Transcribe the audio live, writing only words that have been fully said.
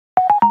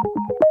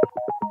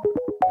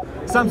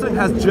Samsung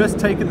has just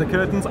taken the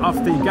curtains off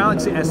the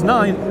Galaxy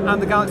S9 and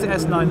the Galaxy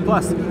S9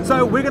 Plus.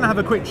 So we're going to have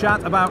a quick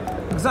chat about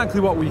exactly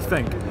what we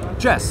think.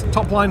 Jess,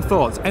 top line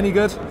thoughts, any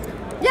good?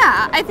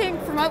 Yeah, I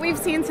think from what we've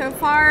seen so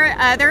far,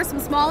 there are some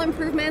small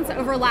improvements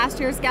over last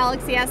year's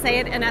Galaxy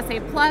S8 and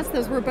S8 Plus.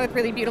 Those were both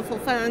really beautiful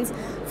phones.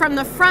 From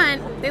the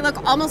front, they look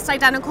almost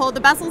identical.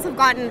 The bezels have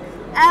gotten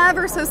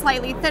ever so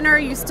slightly thinner.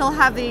 You still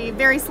have the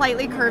very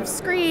slightly curved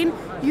screen.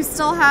 You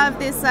still have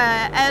this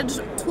edge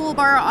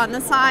toolbar on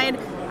the side.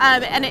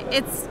 And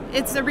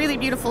it's a really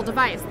beautiful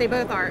device. They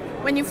both are.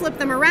 When you flip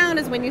them around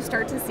is when you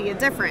start to see a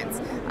difference.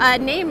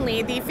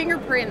 Namely, the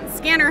fingerprint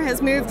scanner has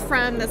moved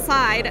from the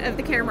side of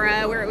the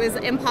camera where it was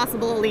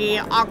impossibly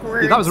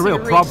awkward. Yeah, that was a real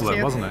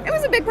problem, wasn't it? It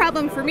was a big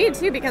problem for me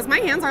too, because my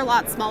hands are a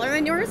lot smaller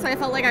than yours, so I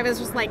felt like I was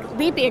just like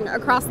leaping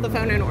across the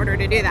phone in order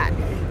to do that.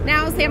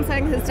 Now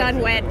Samsung has done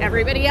what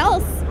everybody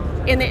else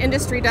in the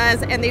industry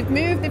does, and they've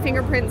moved the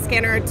fingerprint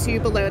scanner to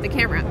below the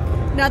camera.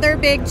 Another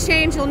big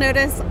change you'll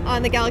notice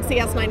on the Galaxy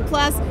S9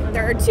 Plus,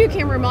 there are 2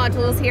 camera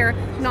modules here,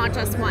 not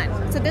just one.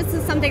 So this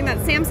is something that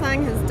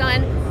Samsung has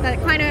done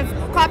that kind of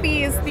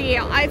copies the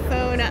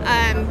iPhone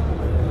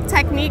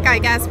technique, I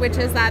guess, which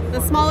is that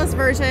the smallest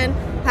version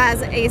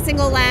has a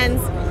single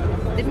lens,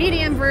 the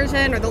medium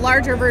version or the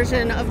larger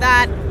version of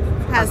that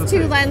has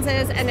 2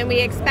 lenses, and then we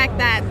expect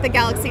that the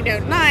Galaxy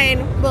Note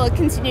 9 will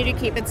continue to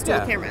keep its dual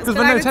cameras. Because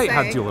the Note 8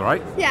 had dual,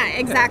 right? Yeah,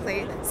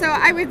 exactly. Yeah. So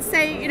I would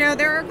say, you know,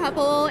 there are a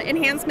couple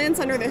enhancements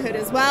under the hood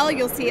as well.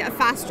 You'll see a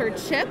faster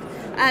chip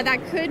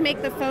that could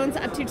make the phones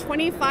up to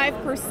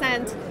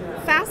 25%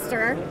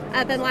 faster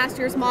than last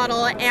year's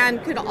model,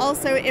 and could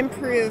also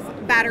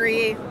improve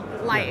battery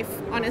life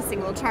on a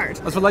single charge.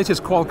 That's the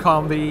latest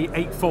Qualcomm, the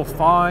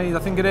 845, I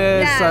think it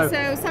is. Yeah,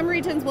 so some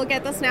regions will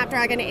get the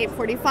Snapdragon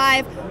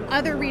 845,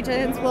 other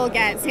regions will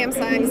get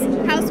Samsung's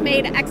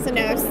house-made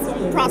Exynos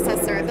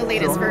processor, the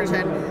latest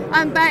version.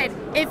 But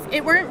if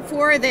it weren't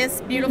for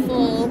this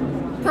beautiful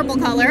purple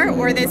color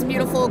or this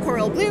beautiful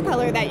coral blue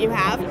color that you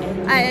have,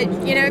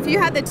 you know, if you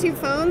had the 2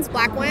 phones,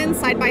 black ones,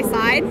 side by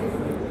side,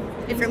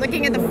 if you're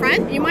looking at the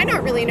front, you might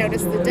not really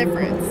notice the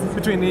difference.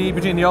 Between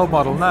the old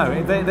model,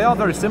 no. They are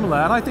very similar,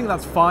 and I think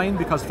that's fine,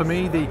 because for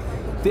me, the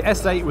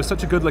S8 was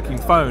such a good-looking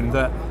phone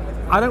that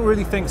I don't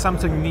really think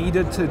Samsung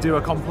needed to do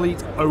a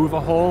complete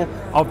overhaul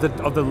of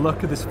the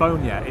look of this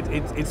phone yet.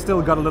 It's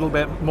still got a little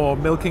bit more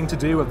milking to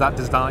do of that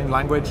design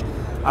language.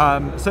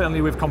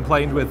 Certainly we've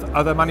complained with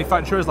other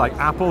manufacturers like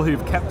Apple,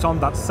 who've kept on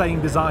that same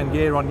design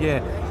year on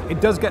year. It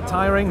does get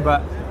tiring,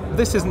 but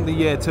this isn't the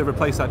year to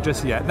replace that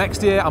just yet.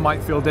 Next year I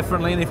might feel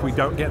differently, and if we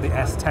don't get the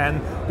S10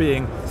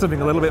 being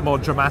something a little bit more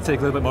dramatic,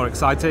 a little bit more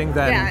exciting,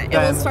 then it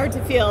will start to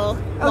feel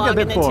long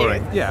in the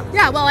tooth. Yeah.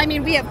 Yeah, well, I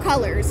mean, we have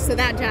colors, so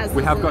that jazzes.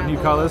 We have got new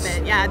colors.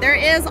 Yeah, there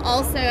is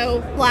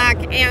also black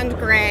and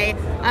gray,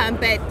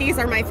 but these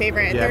are my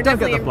favorite. Yeah, they're don't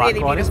definitely get the black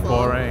really one. beautiful. It's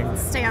boring.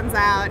 Stands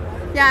out.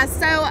 Yeah,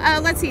 so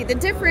let's see the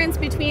difference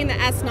between the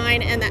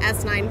S9 and the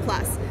S9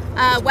 Plus.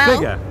 Well,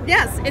 bigger.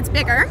 Yes, it's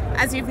bigger,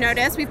 as you've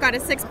noticed. We've got a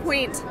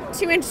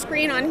 6.2-inch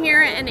screen on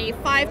here and a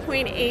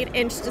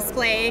 5.8-inch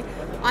display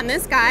on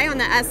this guy, on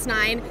the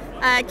S9.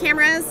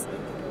 Cameras,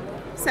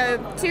 so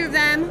 2 of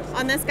them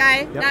on this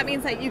guy. Yep. That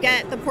means that you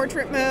get the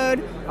portrait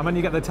mode. And then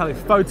you get the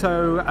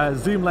telephoto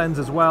zoom lens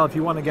as well if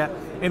you want to get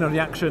in on the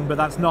action, but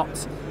that's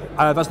not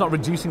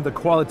reducing the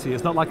quality.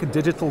 It's not like a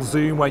digital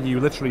zoom where you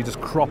literally just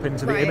crop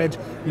into the image.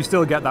 You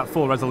still get that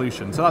full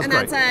resolution, so that's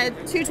great. And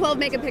that's 2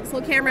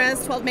 12-megapixel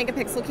cameras,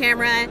 12-megapixel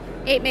camera,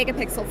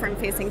 8-megapixel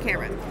front-facing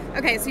camera.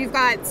 Okay, so you've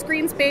got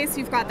screen space,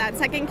 you've got that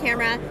second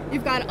camera,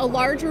 you've got a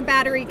larger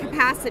battery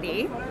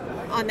capacity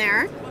on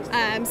there.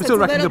 I still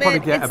reckon you'll probably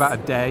get about a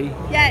day.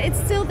 Yeah, it's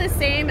still the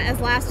same as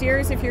last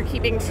year's if you're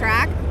keeping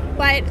track.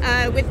 But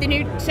with the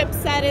new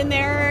chipset in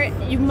there,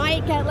 you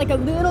might get like a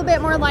little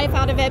bit more life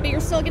out of it, but you're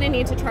still going to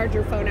need to charge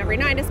your phone every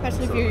night,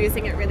 especially if you're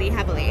using it really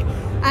heavily.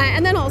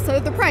 And then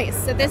also the price.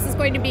 So this is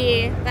going to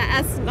be, the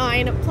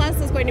S9 Plus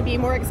is going to be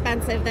more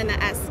expensive than the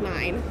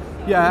S9.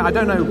 Yeah, I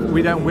don't know.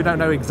 We don't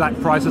know exact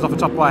prices off the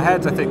top of our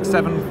heads. I think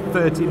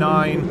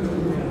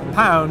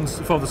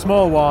 £739 for the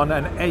small one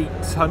and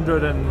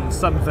 800 and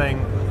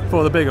something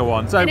for the bigger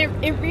one. So and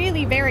it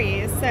really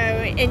varies. So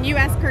in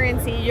US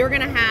currency, you're going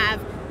to have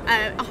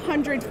a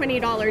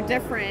 $120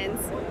 difference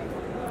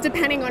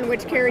depending on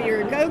which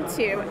carrier you go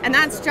to, and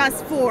that's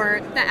just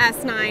for the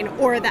S9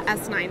 or the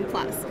S9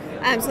 Plus.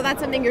 So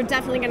that's something you're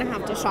definitely going to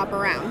have to shop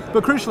around.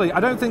 But crucially, I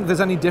don't think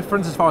there's any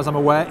difference, as far as I'm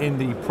aware, in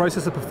the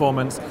processor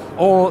performance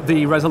or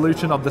the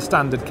resolution of the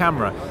standard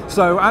camera.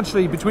 So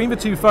actually, between the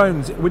 2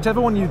 phones,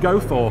 whichever one you go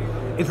for,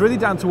 it's really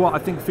down to what I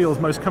think feels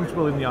most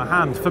comfortable in your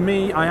hand. For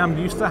me, I am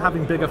used to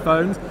having bigger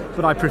phones,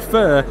 but I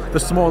prefer the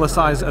smaller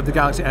size of the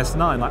Galaxy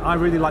S9. Like, I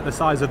really like the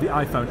size of the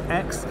iPhone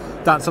X.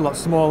 That's a lot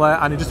smaller,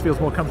 and it just feels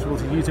more comfortable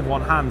to use in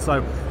one hand.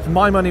 So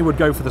my money would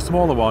go for the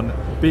smaller one,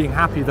 being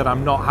happy that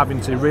I'm not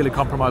having to really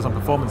compromise on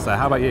performance there.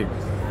 How about you?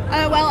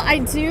 Well, I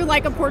do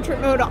like a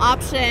portrait mode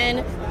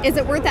option. Is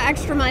it worth the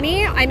extra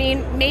money? I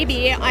mean,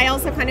 maybe. I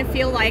also kind of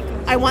feel like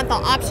I want the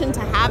option to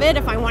have it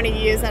if I want to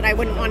use it. I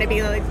wouldn't want to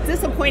be like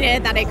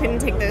disappointed that I couldn't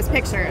take those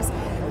pictures.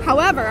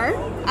 However,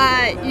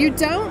 you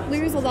don't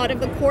lose a lot of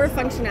the core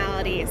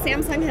functionality.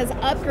 Samsung has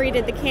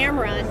upgraded the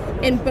camera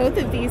in both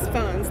of these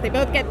phones. They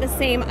both get the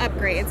same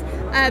upgrades.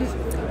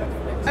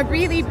 A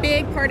really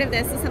big part of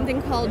this is something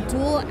called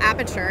dual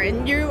aperture,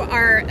 and you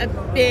are a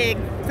big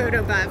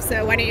photo buff,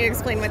 so why don't you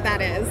explain what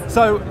that is?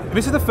 So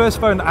this is the first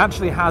phone that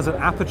actually has an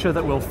aperture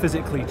that will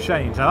physically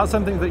change. Now that's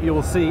something that you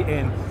will see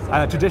in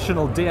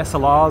traditional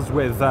DSLRs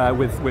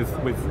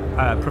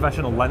with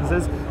professional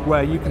lenses,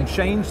 where you can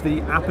change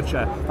the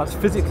aperture. That's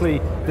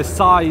physically the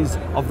size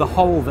of the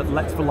hole that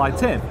lets the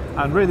light in.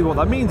 And really what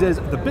that means is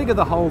the bigger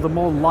the hole, the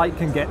more light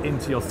can get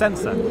into your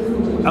sensor.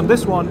 And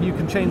this one, you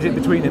can change it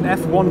between an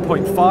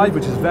f1.5,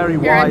 which is very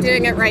wide. I'm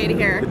doing it right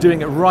here. You're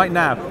doing it right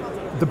now.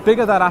 The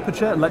bigger that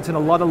aperture, it lets in a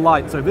lot of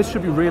light, so this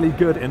should be really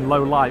good in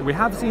low light. We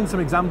have seen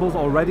some examples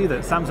already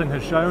that Samsung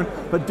has shown,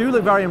 but do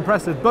look very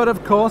impressive. But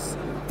of course,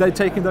 they're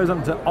taking those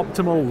into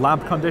optimal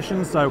lab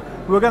conditions, so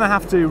we're going to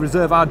have to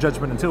reserve our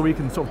judgment until we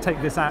can sort of take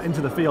this out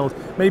into the field,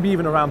 maybe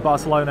even around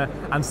Barcelona,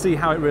 and see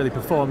how it really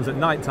performs at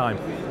night time.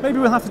 Maybe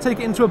we'll have to take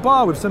it into a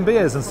bar with some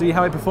beers and see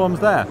how it performs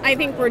there. I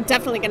think we're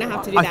definitely going to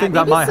have to do that. I think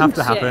that might have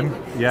to happen,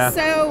 yeah.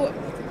 So,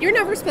 you're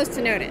never supposed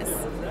to notice.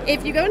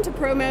 If you go into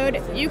Pro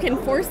mode, you can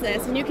force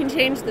this and you can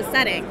change the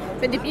setting.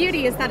 But the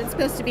beauty is that it's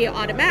supposed to be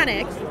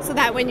automatic, so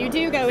that when you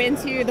do go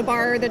into the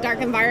bar or the dark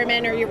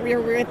environment, or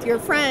you're with your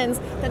friends,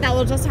 that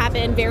will just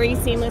happen very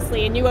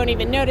seamlessly and you won't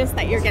even notice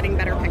that you're getting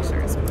better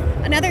pictures.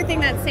 Another thing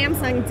that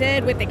Samsung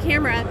did with the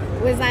camera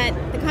was that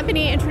the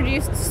company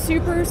introduced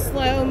super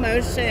slow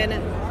motion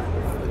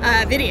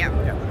video.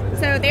 Yeah.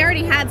 So they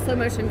already had slow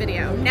motion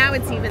video. Now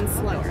it's even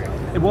slower.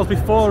 It was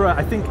before,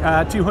 I think,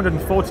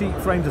 240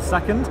 frames a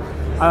second.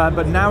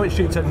 But now it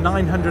shoots at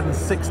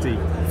 960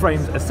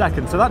 frames a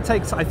second. So that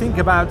takes, I think,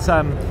 about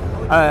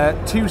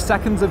 2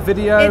 seconds of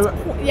video,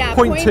 it's,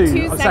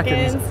 0.2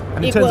 seconds,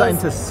 and it turns that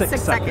into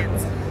 6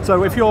 seconds.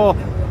 So if you're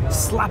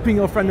slapping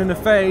your friend in the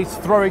face,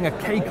 throwing a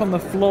cake on the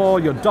floor,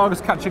 your dog's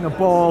catching a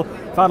ball,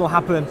 that'll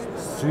happen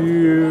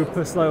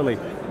super slowly.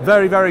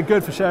 Very, very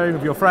good for sharing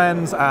with your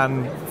friends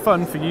and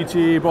fun for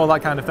YouTube, all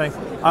that kind of thing.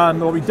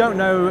 What we don't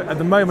know at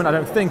the moment, I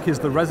don't think, is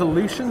the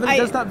resolution that it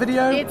does that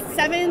video. It's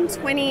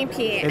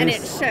 720p and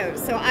it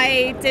shows. So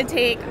I did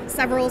take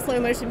several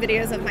slow motion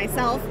videos of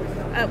myself.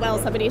 Well,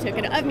 somebody took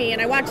it of me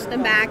and I watched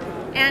them back,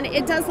 and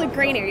it does look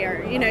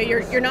grainier. You know,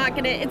 you're not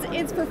gonna,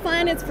 it's for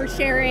fun, it's for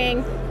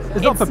sharing.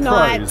 It's not for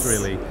pros,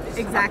 really.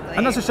 Exactly.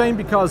 And that's a shame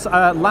because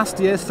last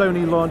year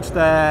Sony launched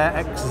their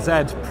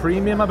XZ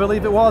Premium, I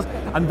believe it was,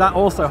 and that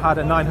also had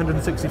a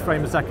 960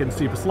 frame a second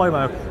super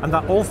slow-mo, and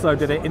that also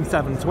did it in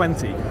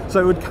 720.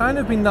 So it would kind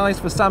of be nice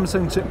for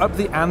Samsung to up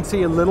the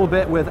ante a little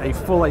bit with a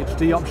full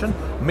HD option,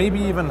 maybe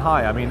even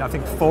higher. I mean, I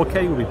think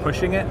 4K will be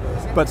pushing it,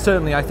 but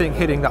certainly I think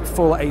hitting that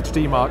full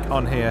HD mark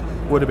on here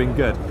would have been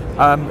good.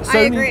 Sony, I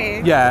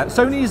agree. Yeah,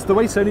 the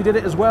way Sony did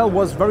it as well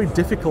was very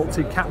difficult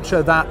to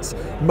capture that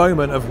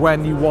moment of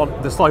when you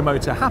want the slow-mo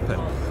to happen.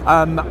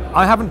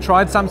 I haven't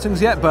tried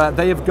Samsung's yet, but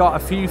they have got a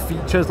few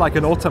features like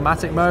an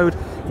automatic mode,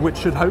 which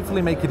should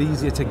hopefully make it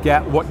easier to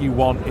get what you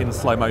want in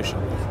slow motion.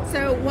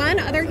 So one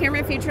other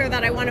camera feature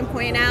that I want to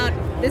point out,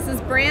 this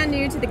is brand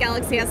new to the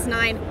Galaxy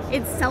S9,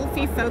 it's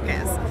selfie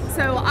focus.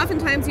 So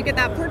oftentimes you get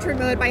that portrait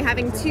mode by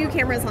having two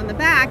cameras on the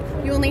back.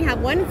 You only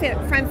have one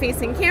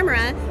front-facing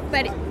camera,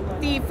 but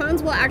the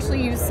phones will actually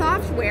use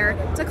software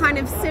to kind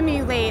of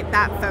simulate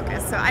that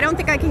focus. So I don't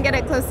think I can get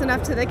it close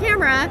enough to the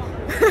camera,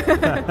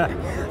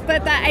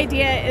 but the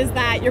idea is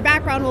that your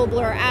background will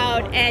blur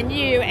out and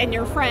you and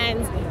your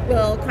friends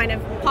will kind of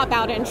pop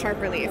out in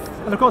sharp relief.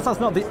 And of course that's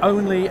not the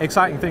only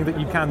exciting thing that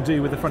you can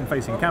do with the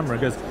front-facing camera,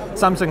 because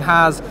Samsung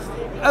has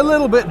a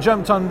little bit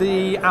jumped on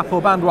the Apple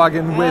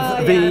bandwagon with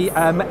the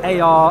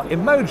AR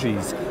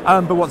emojis.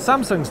 But what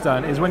Samsung's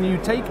done is when you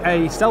take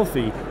a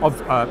selfie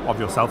of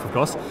yourself, of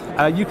course,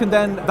 you can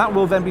that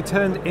will then be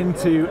turned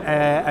into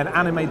an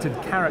animated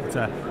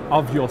character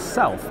of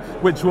yourself,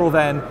 which will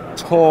then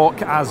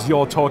talk as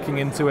you're talking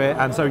into it,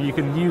 and so you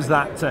can use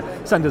that to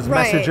send us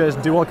messages,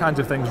 do all kinds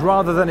of things,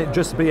 rather than it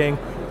just being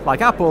like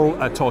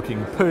Apple, a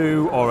talking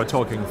poo or a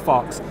talking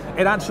fox.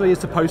 It actually is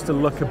supposed to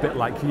look a bit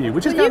like you,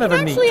 which is kind of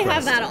a neat twist. You can actually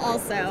have that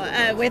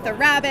also with a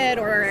rabbit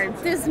or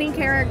Disney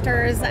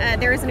characters.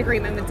 There is an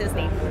agreement with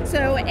Disney.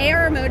 So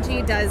AR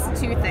emoji does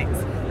two things.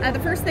 The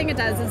first thing it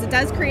does is it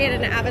does create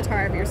an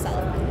avatar of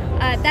yourself.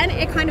 Then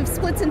it kind of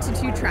splits into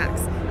two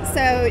tracks.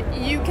 So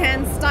you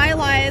can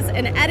stylize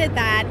and edit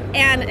that,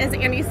 and as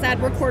Andy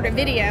said, record a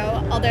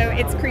video, although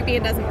it's creepy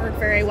and doesn't work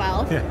very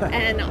well.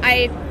 And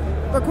I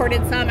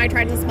recorded some, I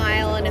tried to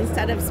smile, and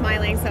instead of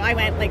smiling, so I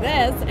went like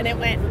this, and it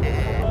went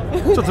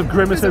sorts of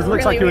grimaces,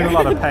 looks like you're in a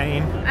lot of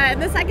pain.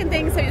 The second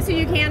thing, so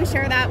you can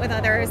share that with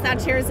others,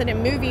 that shares in a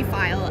movie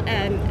file,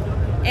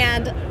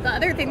 and the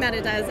other thing that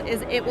it does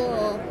is it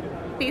will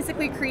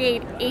basically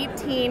create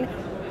 18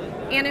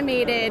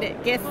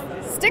 animated GIF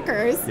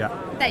stickers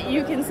that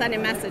you can send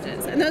in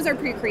messages, and those are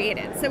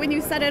pre-created. So when you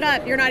set it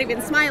up, you're not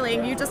even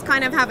smiling, you just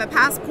kind of have a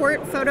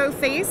passport photo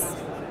face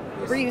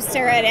where you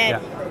stare at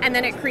it, and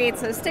then it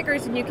creates those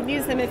stickers, and you can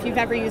use them if you've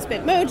ever used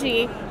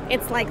Bitmoji.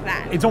 It's like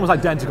that. It's almost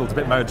identical to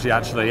Bitmoji,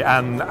 actually,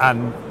 and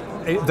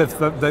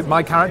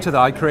my character that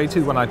I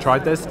created when I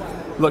tried this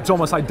looked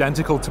almost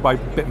identical to my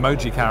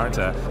Bitmoji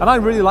character. And I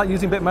really like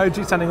using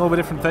Bitmoji, sending all the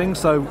different things,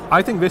 so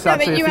I think this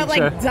actually but you a have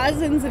like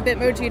dozens of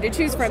Bitmoji to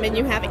choose from, and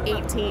you have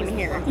 18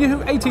 here. You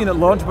have 18 at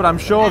launch, but I'm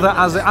sure that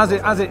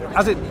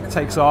as it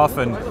takes off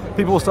and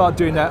people will start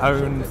doing their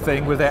own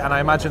thing with it, and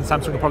I imagine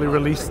Samsung will probably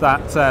release that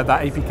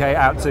APK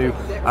out to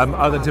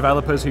other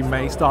developers who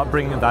may start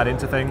bringing that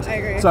into things. I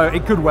agree. So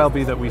it could well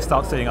be that we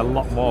start seeing a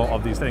lot more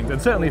of these things.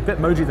 And certainly if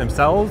Bitmoji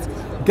themselves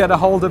get a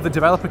hold of the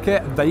developer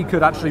kit, they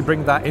could actually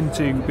bring that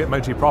into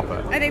Bitmoji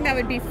proper. I think that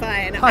would be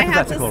fun. I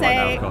have to say, right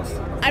now, of course.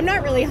 I'm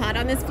not really hot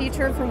on this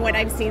feature from what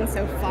I've seen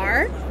so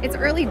far. It's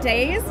early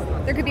days.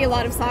 There could be a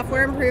lot of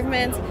software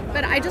improvements,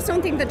 but I just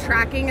don't think the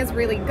tracking is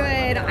really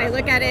good. I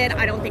look at it,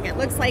 I don't think it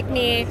looks like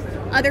me.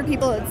 Other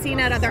people had seen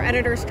it, other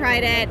editors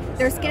tried it.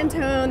 Their skin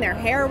tone, their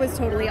hair was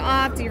totally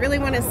off. Do you really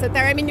want to sit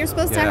there? I mean, you're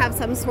supposed to have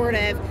some sort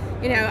of,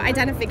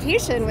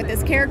 identification with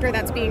this character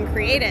that's being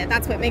created.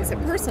 That's what makes it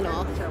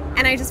personal.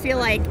 And I just feel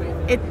like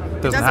it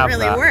doesn't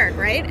really work,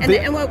 right?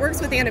 And what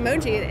works with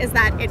Animoji is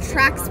that it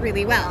tracks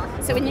really well.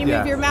 So when you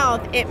move your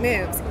mouth, it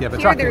moves. Yeah, but here,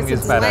 tracking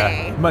is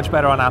better, much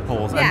better on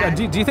Apple's. Yeah. And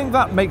do you think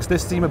that makes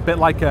this seem a bit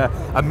like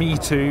a Me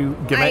Too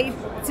gimmick?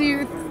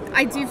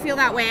 I do feel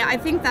that way. I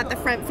think that the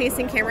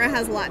front-facing camera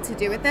has a lot to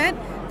do with it.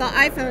 The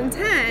iPhone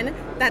 10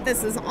 that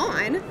this is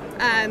on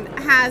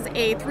has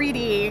a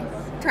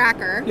 3D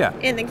tracker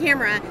in the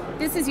camera.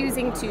 This is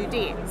using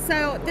 2D.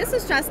 So this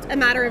is just a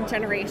matter of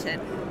generation.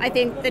 I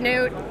think the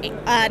Note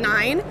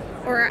 9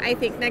 or I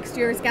think next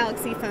year's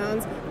Galaxy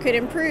phones could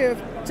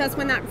improve just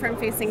when that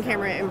front-facing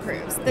camera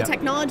improves. The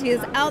technology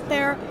is out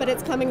there, but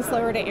it's coming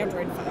slower to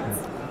Android phones.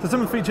 So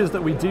some of the features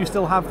that we do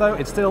still have, though,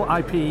 it's still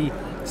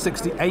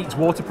IP68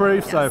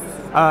 waterproof, so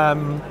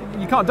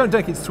you don't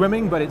think it's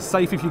swimming, but it's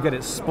safe if you get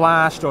it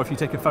splashed or if you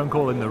take a phone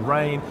call in the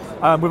rain.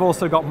 We've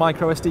also got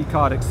micro SD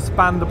card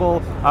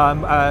expandable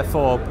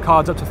for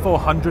cards up to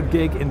 400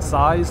 gig in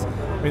size.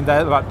 I mean,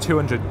 they're about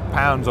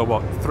 £200 or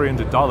what,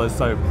 $300,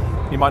 so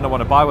you might not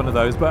want to buy one of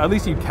those, but at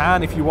least you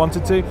can if you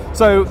wanted to.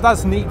 So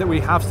that's neat that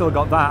we have still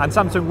got that. And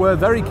Samsung were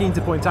very keen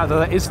to point out that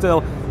there is still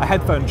a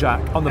headphone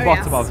jack on the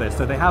bottom of this,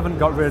 so they haven't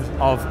got rid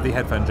of the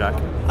headphone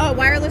jack. Oh,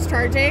 wireless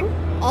charging,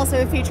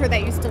 also a feature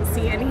that you still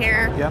see in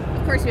here. Yeah.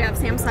 Of course, you have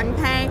Samsung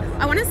Pay.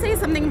 I want to say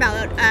something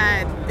about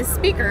the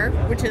speaker,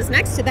 which is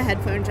next to the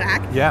headphone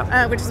jack,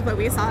 which is what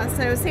we saw.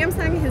 So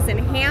Samsung has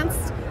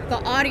enhanced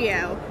the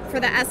audio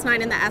for the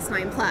S9 and the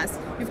S9 Plus.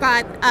 You've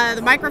got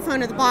the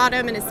microphone at the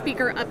bottom and a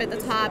speaker up at the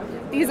top.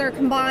 These are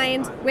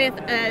combined with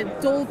a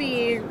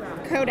Dolby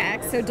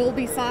codec, so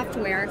Dolby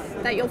software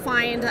that you'll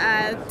find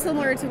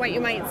similar to what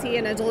you might see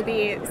in a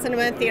Dolby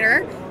cinema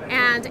theater,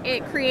 and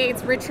it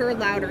creates richer,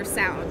 louder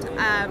sound.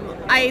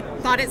 I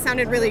thought it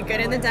sounded really good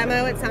in the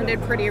demo. It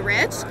sounded pretty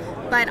rich,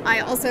 but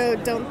I also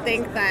don't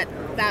think that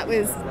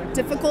was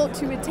difficult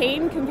to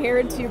attain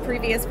compared to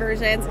previous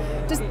versions.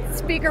 Just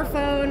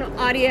speakerphone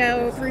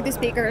audio through the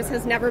speakers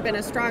has never been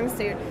a strong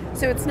suit.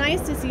 So it's nice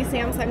to see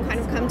Samsung kind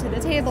of come to the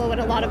table when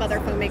a lot of other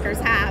phone makers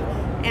have.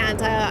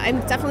 And I'm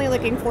definitely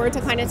looking forward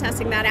to kind of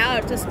testing that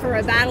out, just for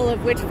a battle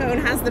of which phone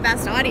has the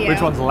best audio.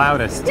 Which one's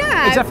loudest?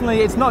 Yeah.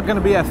 It's not going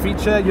to be a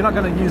feature. You're not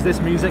going to use this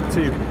music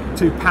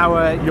to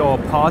power your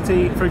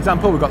party, for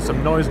example. We've got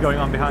some noise going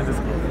on behind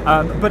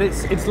us. But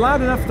it's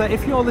loud enough that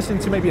if you're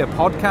listening to maybe a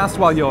podcast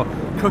while you're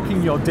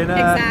cooking your dinner,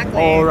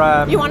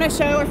 or you want to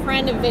show a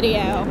friend a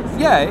video.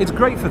 Yeah, it's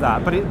great for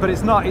that, but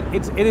it's not.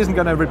 It isn't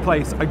going to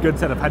replace a good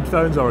set of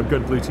headphones or a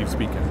good Bluetooth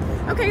speaker.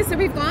 Okay, so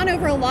we've gone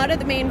over a lot of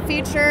the main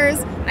features.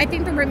 I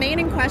think the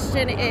remaining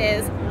question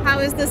is, how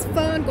is this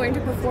phone going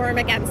to perform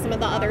against some of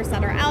the others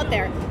that are out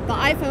there? The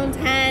iPhone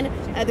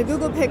 10, the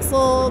Google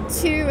Pixel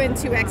 2 and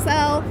 2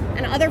 XL,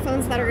 and other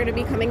phones that are going to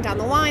be coming down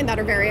the line that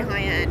are very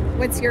high-end.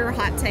 What's your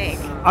hot take?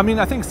 I mean,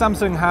 I think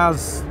Samsung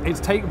has the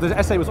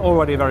S8 was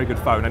already a very good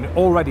phone, and it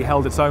already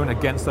held its own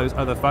against those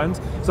other phones.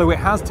 So it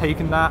has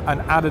taken that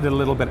and added a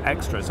little bit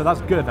extra. So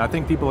that's good. I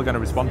think people are going to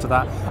respond to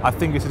that. I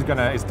think it's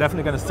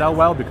definitely going to sell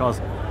well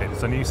because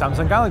it's a new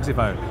Samsung Galaxy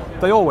phone.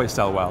 They always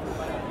sell well.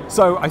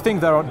 So I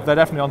think they're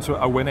definitely onto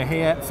a winner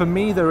here. For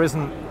me,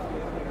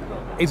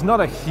 it's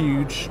not a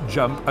huge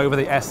jump over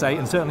the S8,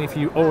 and certainly if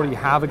you already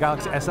have a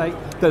Galaxy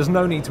S8, there's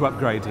no need to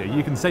upgrade here.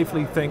 You can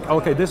safely think,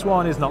 okay, this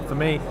one is not for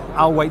me,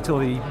 I'll wait till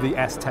the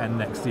S10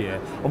 next year,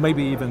 or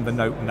maybe even the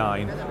Note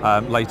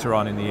 9 later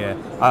on in the year.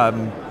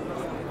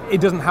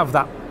 It doesn't have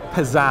that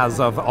pizzazz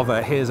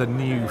of here's a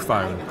new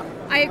phone.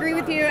 I agree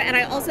with you, and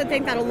I also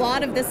think that a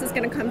lot of this is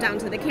going to come down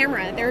to the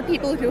camera. There are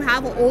people who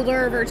have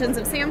older versions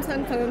of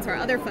Samsung phones or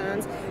other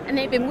phones, and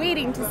they've been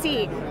waiting to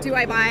see, do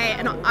I buy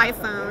an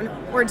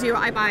iPhone or do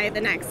I buy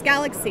the next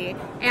Galaxy?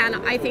 And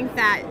I think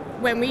that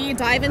when we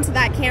dive into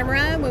that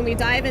camera, when we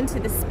dive into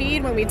the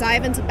speed, when we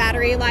dive into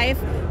battery life,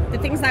 the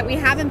things that we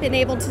haven't been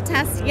able to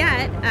test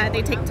yet,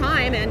 they take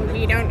time, and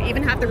we don't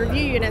even have the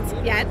review units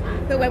yet,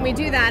 but when we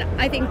do that,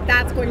 I think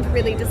that's going to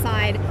really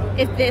decide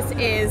if this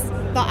is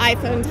the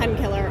iPhone 10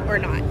 killer or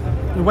not.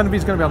 when are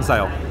these going to be on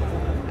sale?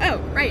 Oh,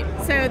 right.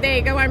 So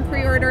they go on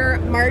pre-order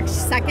March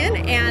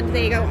 2nd, and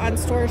they go on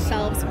store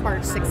shelves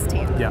March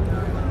 16th. Yeah.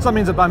 So that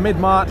means that by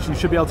mid-March, you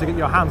should be able to get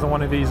your hands on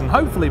one of these, and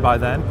hopefully by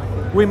then,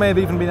 we may have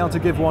even been able to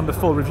give one the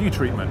full review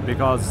treatment,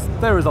 because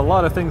there is a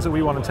lot of things that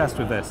we want to test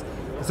with this.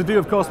 So do,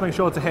 of course, make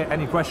sure to hit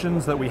any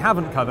questions that we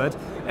haven't covered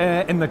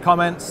in the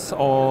comments,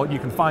 or you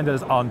can find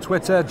us on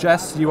Twitter.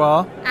 Jess, you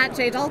are? At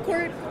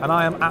Dolcourt. And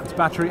I am at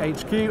Battery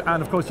HQ,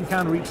 and of course you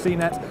can reach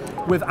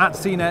CNET with at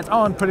CNET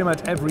on pretty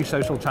much every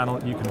social channel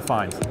you can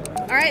find.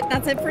 All right,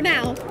 that's it for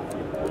now.